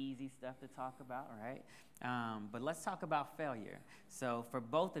the easy stuff to talk about, right? But let's talk about failure. So for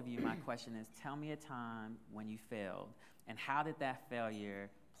both of you, my question is, tell me a time when you failed, and how did that failure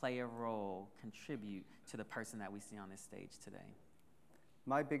play a role, contribute to the person that we see on this stage today?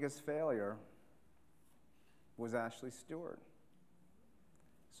 My biggest failure was Ashley Stewart.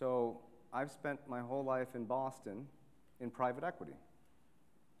 So I've spent my whole life in Boston in private equity.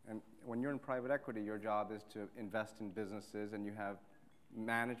 And when you're in private equity, your job is to invest in businesses, and you have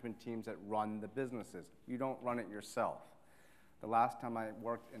management teams that run the businesses. You don't run it yourself. The last time I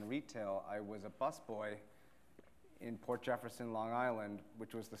worked in retail, I was a busboy in Port Jefferson, Long Island,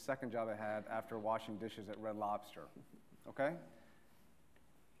 which was the second job I had after washing dishes at Red Lobster, okay?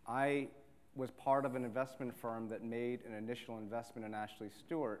 I was part of an investment firm that made an initial investment in Ashley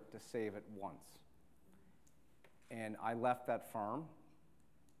Stewart to save it once. And I left that firm.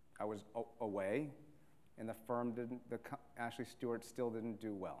 I was away, and the firm Ashley Stewart still didn't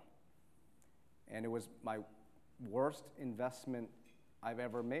do well. And it was my worst investment I've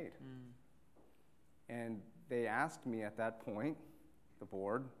ever made. And they asked me at that point, the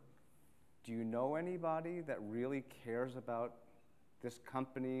board, do you know anybody that really cares about this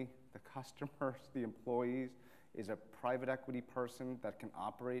company, the customers, the employees, is a private equity person that can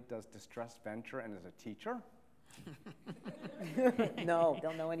operate, does distressed venture, and is a teacher? No,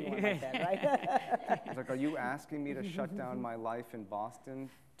 don't know anyone like that, right? I was like, are you asking me to shut down my life in Boston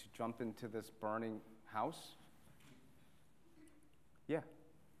to jump into this burning house? Yeah. I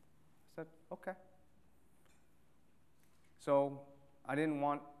said, okay. So I didn't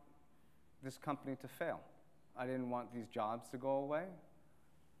want this company to fail. I didn't want these jobs to go away.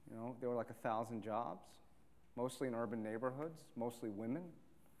 There were like 1,000 jobs, mostly in urban neighborhoods, mostly women.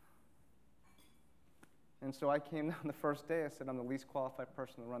 And so I came down the first day, I said, I'm the least qualified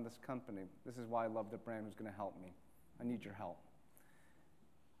person to run this company. This is why I love the brand. Who's going to help me? I need your help.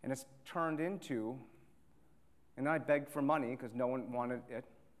 And it's turned into, and then I begged for money because no one wanted it.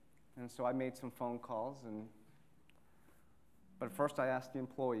 And so I made some phone calls. But first I asked the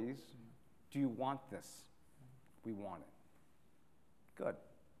employees, do you want this? We want it. Good.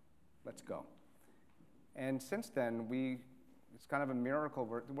 Let's go. And since then, it's kind of a miracle.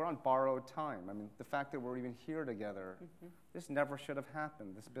 We're on borrowed time. I mean, the fact that we're even here together, this never should have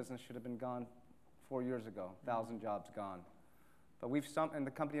happened. This business should have been gone 4 years ago, 1,000 jobs gone. But and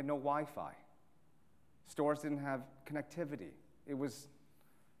the company had no Wi-Fi. Stores didn't have connectivity.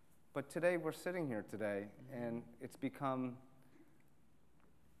 But today, we're sitting here today, and it's become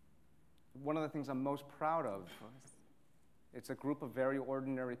one of the things I'm most proud of. It's a group of very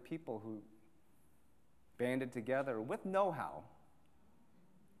ordinary people who banded together with know-how,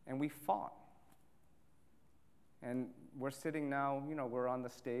 and we fought. And we're sitting now, we're on the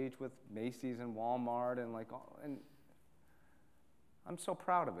stage with Macy's and Walmart and I'm so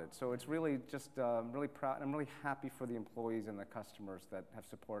proud of it. So it's really just really proud. I'm really happy for the employees and the customers that have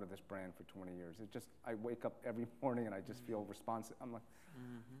supported this brand for 20 years. It just, I wake up every morning and I just feel responsive. I'm like,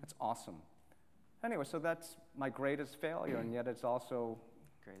 that's awesome. Anyway, so that's my greatest failure, and yet it's also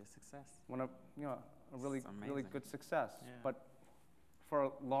Greatest success. one of, you know, a really, It's amazing. really good success. Yeah. But for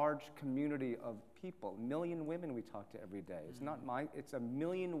a large community of people, 1 million women we talk to every day. It's not it's 1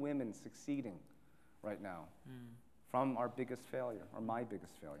 million women succeeding right now from our biggest failure, or my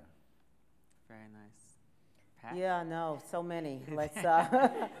biggest failure. Very nice. Pat? Yeah, no, so many. Let's,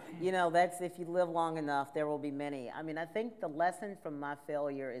 you know, that's, if you live long enough, there will be many. I mean, I think the lesson from my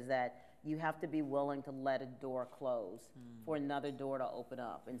failure is that you have to be willing to let a door close for another door to open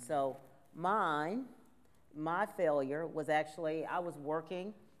up. And so my failure was actually, I was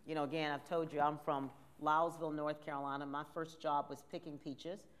working, you know, again, I've told you I'm from Louisville, North Carolina. My first job was picking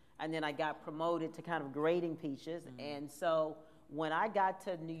peaches, and then I got promoted to kind of grading peaches. And so when I got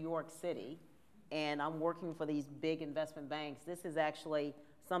to New York City, and I'm working for these big investment banks, this is actually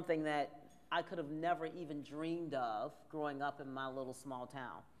something that I could have never even dreamed of growing up in my little small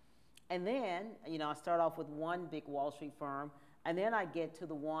town. And then, you know, I start off with one big Wall Street firm, and then I get to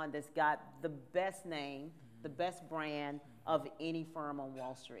the one that's got the best name, the best brand of any firm on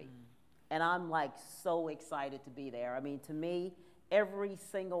Wall Street. And I'm like so excited to be there. I mean, to me, every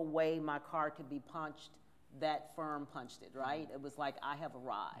single way my card could be punched, that firm punched it, right? It was like, I have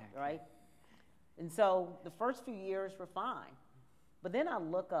arrived, right? And so the first few years were fine. But then I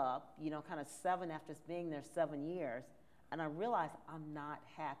look up, you know, kind of after being there 7 years, and I realized I'm not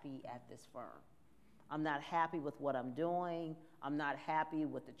happy at this firm. I'm not happy with what I'm doing. I'm not happy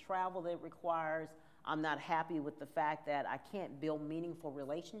with the travel that it requires. I'm not happy with the fact that I can't build meaningful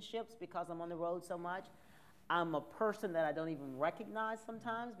relationships because I'm on the road so much. I'm a person that I don't even recognize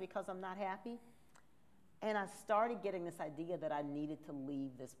sometimes because I'm not happy. And I started getting this idea that I needed to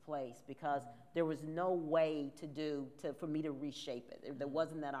leave this place because there was no way for me to reshape it. There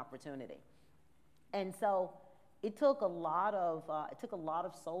wasn't that opportunity. And so it took a lot of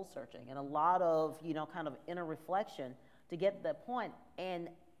soul searching and a lot of, you know, kind of inner reflection to get to that point. And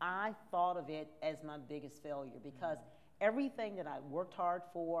I thought of it as my biggest failure because everything that I worked hard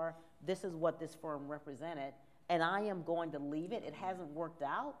for, this is what this firm represented, and I am going to leave it. It hasn't worked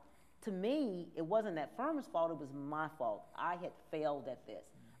out. To me, it wasn't that firm's fault, it was my fault. I had failed at this.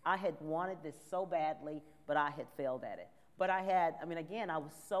 I had wanted this so badly, but I had failed at it. But I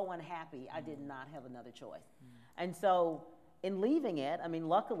was so unhappy, I did not have another choice. And so in leaving it, I mean,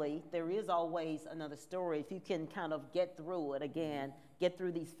 luckily, there is always another story. If you can kind of get through it again, get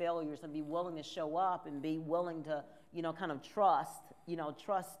through these failures and be willing to show up and be willing to, you know, kind of trust,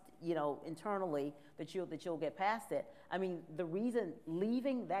 internally that you'll get past it. I mean, the reason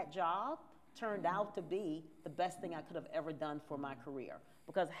leaving that job turned out to be the best thing I could have ever done for my career.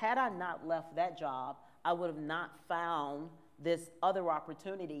 Because had I not left that job, I would have not found this other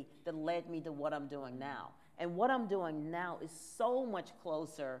opportunity that led me to what I'm doing now. And what I'm doing now is so much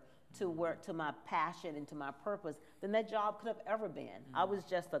closer to my passion and to my purpose than that job could have ever been. I was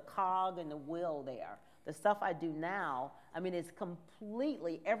just a cog in the wheel there. The stuff I do now, I mean, it's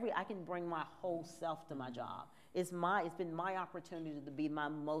completely, I can bring my whole self to my job. It's been my opportunity to be my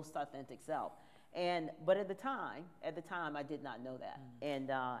most authentic self. But at the time, I did not know that. And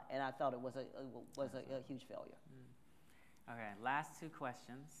I thought it was a huge failure. Okay, last two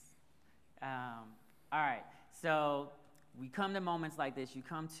questions. All right, so we come to moments like this, you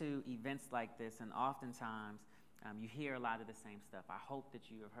come to events like this, and oftentimes you hear a lot of the same stuff. I hope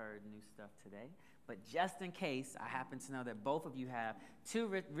that you have heard new stuff today, but just in case, I happen to know that both of you have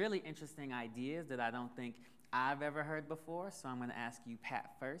two really interesting ideas that I don't think I've ever heard before, so I'm going to ask you,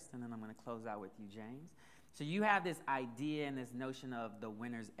 Pat, first, and then I'm going to close out with you, James. So you have this idea and this notion of the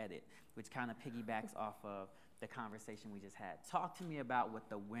winner's edit, which kind of piggybacks off of the conversation we just had. Talk to me about what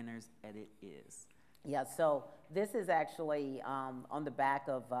the winner's edit is. Yeah, so this is actually on the back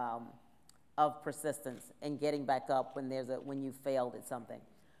of persistence and getting back up when you failed at something.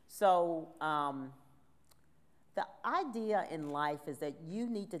 So the idea in life is that you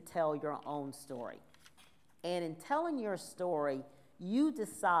need to tell your own story. And in telling your story, you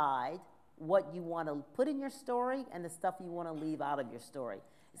decide what you want to put in your story and the stuff you want to leave out of your story.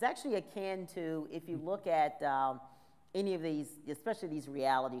 It's actually akin to if you look at any of these, especially these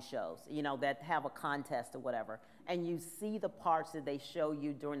reality shows, you know, that have a contest or whatever, and you see the parts that they show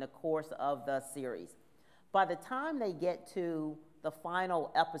you during the course of the series. By the time they get to the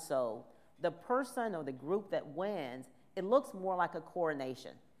final episode, the person or the group that wins, it looks more like a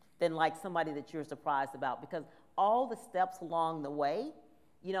coronation than like somebody that you're surprised about, because all the steps along the way,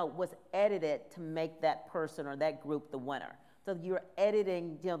 you know, was edited to make that person or that group the winner. So you're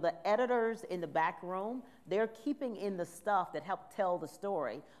editing, the editors in the back room, they're keeping in the stuff that help tell the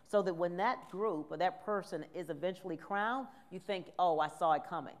story so that when that group or that person is eventually crowned, you think, oh, I saw it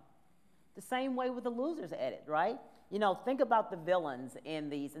coming. The same way with the losers edit, right? Think about the villains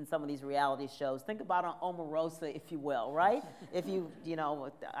in some of these reality shows. Think about an Omarosa, if you will, right? If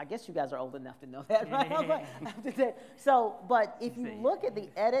I guess you guys are old enough to know that, right? But if you look at the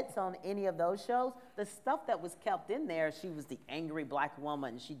edits on any of those shows, the stuff that was kept in there, she was the angry black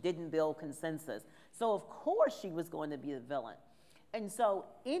woman. She didn't build consensus. So of course she was going to be the villain. And so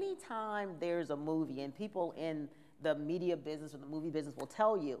anytime there's a movie, and people in the media business or the movie business will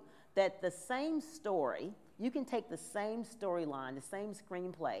tell you that the same story, you can take the same storyline, the same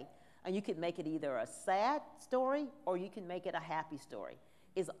screenplay, and you can make it either a sad story or you can make it a happy story.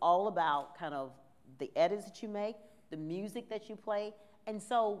 It's all about kind of the edits that you make, the music that you play. And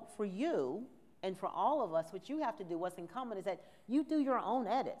so for you and for all of us, what you have to do, what's incumbent, is that you do your own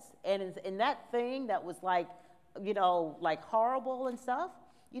edits. And in that thing that was like horrible and stuff,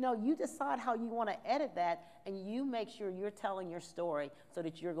 you decide how you want to edit that, and you make sure you're telling your story so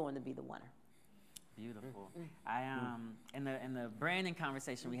that you're going to be the winner. Beautiful. In the branding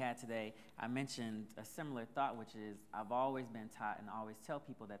conversation we had today, I mentioned a similar thought, which is I've always been taught and always tell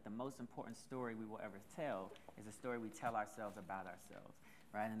people that the most important story we will ever tell is a story we tell ourselves about ourselves,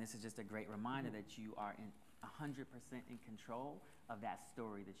 right? And this is just a great reminder that you are 100% in control of that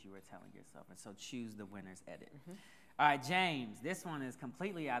story that you are telling yourself. And so choose the winner's edit. All right, James, this one is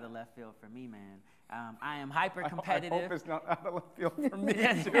completely out of left field for me, man. I am hyper-competitive. I hope it's not out of left field for me,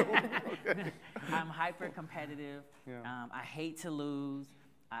 too. Okay. I'm hyper-competitive. Yeah. I hate to lose.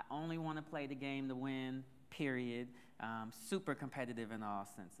 I only want to play the game to win, period. Super competitive in all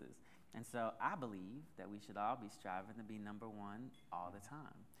senses. And so I believe that we should all be striving to be number one all the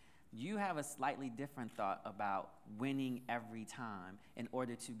time. You have a slightly different thought about winning every time in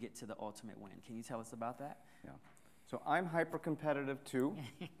order to get to the ultimate win. Can you tell us about that? Yeah. So I'm hyper-competitive too,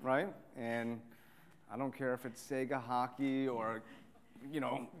 right? And I don't care if it's Sega hockey or,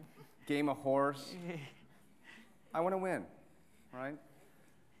 game of horse. I want to win, right?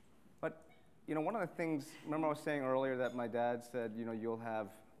 But, one of the things, remember I was saying earlier that my dad said, you'll have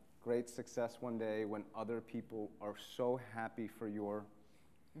great success one day when other people are so happy for your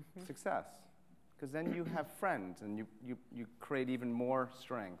success. Because then you have friends and you create even more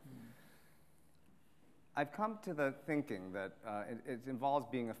strength. I've come to the thinking that it involves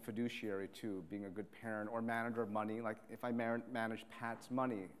being a fiduciary too, being a good parent or manager of money. Like if I manage Pat's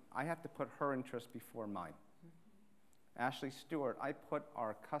money, I have to put her interest before mine. Ashley Stewart, I put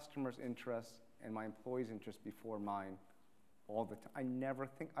our customers' interests and my employees' interests before mine all the time.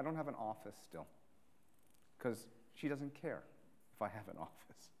 I don't have an office still because she doesn't care if I have an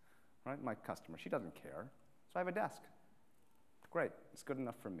office, right? My customer, she doesn't care. So I have a desk. Great, it's good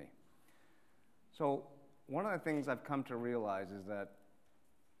enough for me. So one of the things I've come to realize is that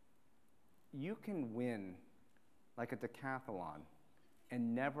you can win like a decathlon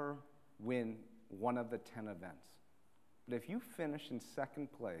and never win one of the 10 events. But if you finish in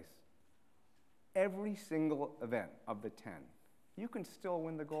second place every single event of the 10, you can still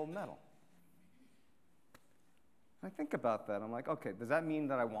win the gold medal. I think about that. I'm like, okay, does that mean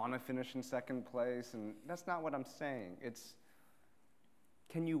that I want to finish in second place? And that's not what I'm saying. It's,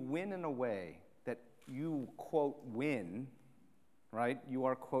 can you win in a way that you, quote, win, right? You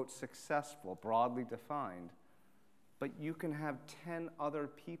are, quote, successful, broadly defined, but you can have 10 other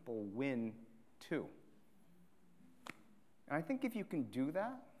people win too. And I think if you can do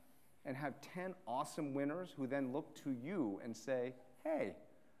that and have 10 awesome winners who then look to you and say, hey,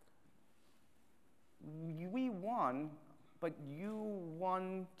 we won, but you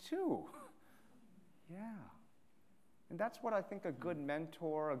won too. Yeah. And that's what I think a good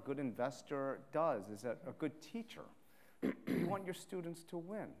mentor, a good investor does, is that a good teacher. You want your students to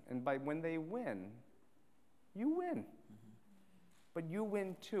win. And when they win, you win. But you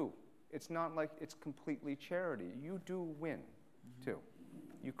win too. It's not like it's completely charity. You do win too.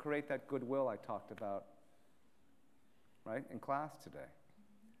 You create that goodwill I talked about, right, in class today.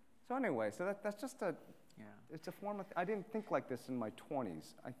 So anyway, so that's just it's a form of, I didn't think like this in my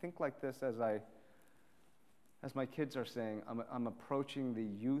 20s. I think like this as my kids are saying, I'm approaching the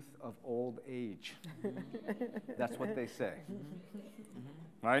youth of old age. That's what they say,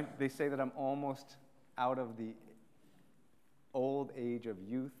 right? They say that I'm almost out of the old age of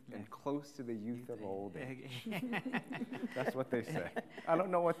youth and close to the youth of old age. That's what they say. I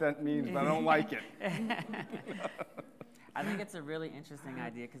don't know what that means, but I don't like it. I think it's a really interesting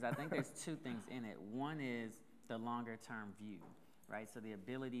idea because I think there's two things in it. One is the longer term view, right? So the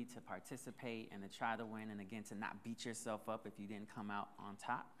ability to participate and to try to win, and again, to not beat yourself up if you didn't come out on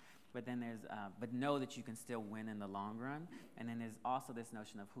top. But then there's, but know that you can still win in the long run. And then there's also this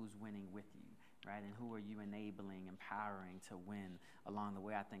notion of who's winning with you, right? And who are you enabling, empowering to win along the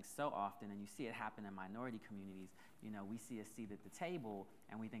way. I think so often, and you see it happen in minority communities, you know, we see a seat at the table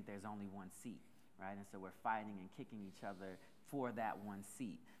and we think there's only one seat, right? And so we're fighting and kicking each other for that one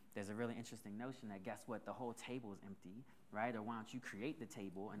seat. There's a really interesting notion that, guess what, the whole table is empty, right? Or why don't you create the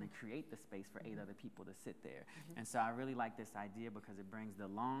table and then create the space for 8 other people to sit there? And so I really like this idea because it brings the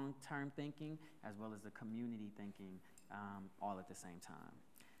long-term thinking as well as the community thinking all at the same time.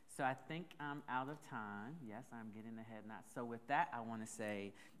 So I think I'm out of time. Yes, I'm getting ahead now. So with that, I want to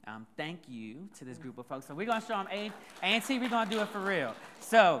say thank you to this group of folks. So we're going to show them A&T. We're going to do it for real.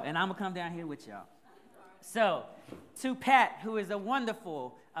 So, and I'm going to come down here with y'all. So, to Pat, who is a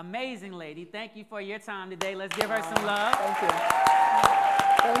wonderful, amazing lady, thank you for your time today. Let's give her some love. Thank you.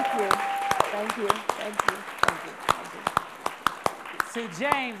 Thank you. Thank you. Thank you. Thank you. Thank you. To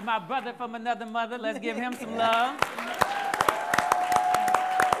James, my brother from another mother, let's give him some love.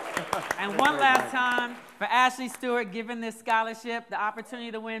 And one last time for Ashley Stewart, giving this scholarship the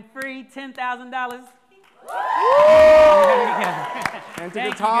opportunity to win free $10,000. And to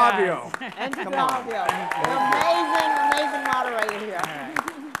Detavio. And Detavio. Amazing moderator here. All right.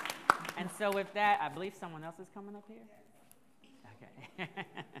 And so with that, I believe someone else is coming up here. Okay.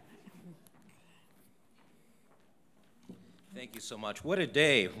 Thank you so much. What a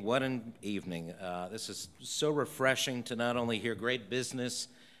day. What an evening. This is so refreshing to not only hear great business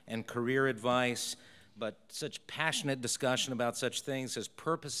and career advice, but such passionate discussion about such things as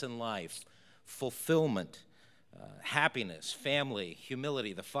purpose in life, fulfillment, happiness, family,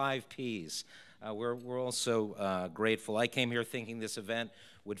 humility, the 5 Ps. We're also grateful. I came here thinking this event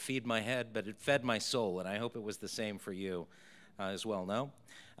would feed my head, but it fed my soul, and I hope it was the same for you as well, no?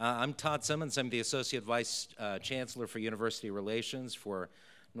 I'm Todd Simmons. I'm the Associate Vice Chancellor for University Relations for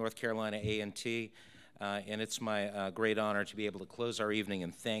North Carolina A&T, and it's my great honor to be able to close our evening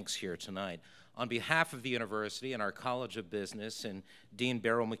in thanks here tonight. On behalf of the university and our College of Business and Dean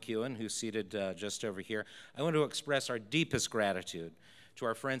Beryl McEwen, who's seated just over here, I want to express our deepest gratitude to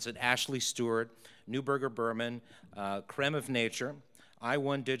our friends at Ashley Stewart, Neuberger Berman, Creme of Nature,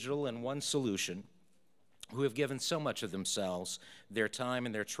 iOne Digital, and One Solution, who have given so much of themselves, their time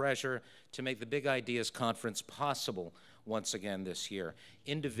and their treasure to make the Big Ideas Conference possible once again this year.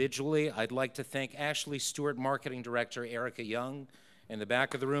 Individually, I'd like to thank Ashley Stewart Marketing Director Erica Young in the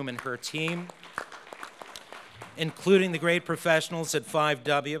back of the room and her team, including the great professionals at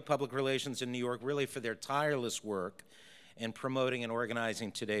 5W, Public Relations in New York, really for their tireless work in promoting and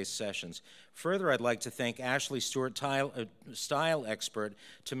organizing today's sessions. Further, I'd like to thank Ashley Stewart style expert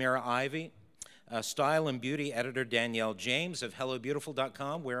Tamara Ivey, style and beauty editor Danielle James of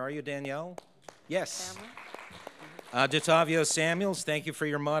HelloBeautiful.com. Where are you, Danielle? Yes. Detavio Samuels, thank you for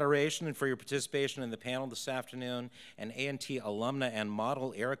your moderation and for your participation in the panel this afternoon. And A&T alumna and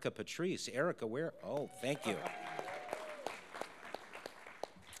model Erica Patrice. Erica, where? Oh, thank you.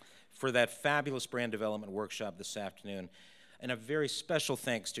 For that fabulous brand development workshop this afternoon. And a very special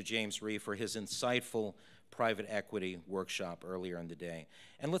thanks to James Rhee for his insightful private equity workshop earlier in the day.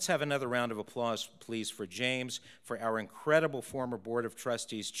 And let's have another round of applause, please, for James, for our incredible former Board of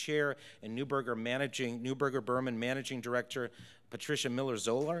Trustees Chair and Neuberger Berman Managing Director, Patricia Miller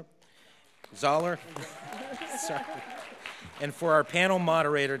Zollar. Sorry. And for our panel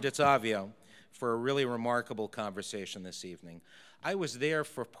moderator, Detavio, for a really remarkable conversation this evening. I was there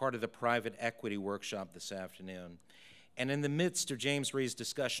for part of the private equity workshop this afternoon. And in the midst of James Rhee's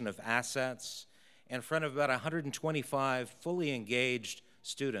discussion of assets, in front of about 125 fully engaged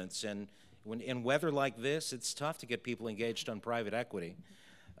students. And in weather like this, it's tough to get people engaged on private equity.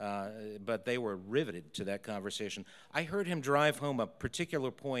 But they were riveted to that conversation. I heard him drive home a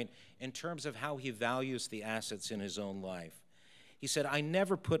particular point in terms of how he values the assets in his own life. He said, I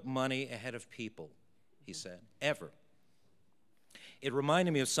never put money ahead of people, he said, ever. It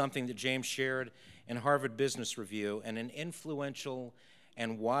reminded me of something that James shared in Harvard Business Review and an influential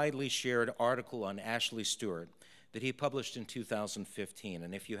and widely shared article on Ashley Stewart that he published in 2015.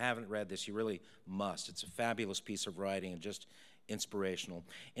 And if you haven't read this, you really must. It's a fabulous piece of writing and just inspirational.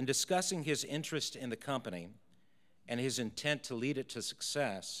 In discussing his interest in the company and his intent to lead it to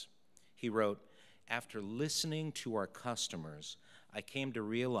success, he wrote, after listening to our customers, I came to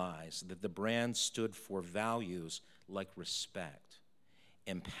realize that the brand stood for values like respect,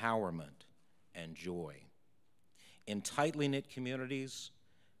 empowerment, and joy. In tightly knit communities,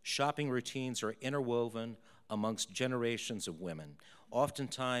 shopping routines are interwoven amongst generations of women,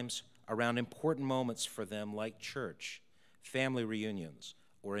 oftentimes around important moments for them like church, family reunions,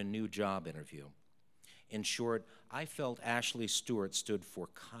 or a new job interview. In short, I felt Ashley Stewart stood for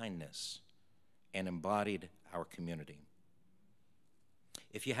kindness and embodied our community.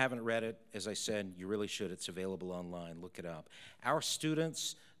 If you haven't read it, as I said, you really should. It's available online. Look it up. Our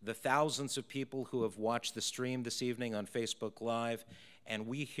students, the thousands of people who have watched the stream this evening on Facebook Live, and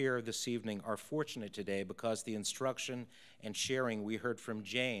we here this evening are fortunate today because the instruction and sharing we heard from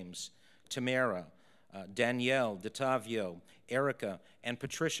James, Tamara, Danielle, Detavio, Erica, and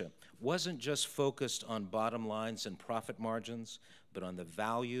Patricia wasn't just focused on bottom lines and profit margins, but on the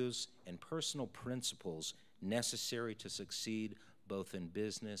values and personal principles necessary to succeed both in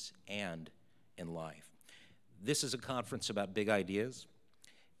business and in life. This is a conference about big ideas,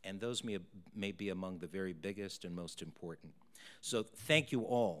 and those may be among the very biggest and most important. So thank you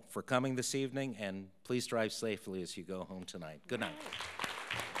all for coming this evening, and please drive safely as you go home tonight. Good night.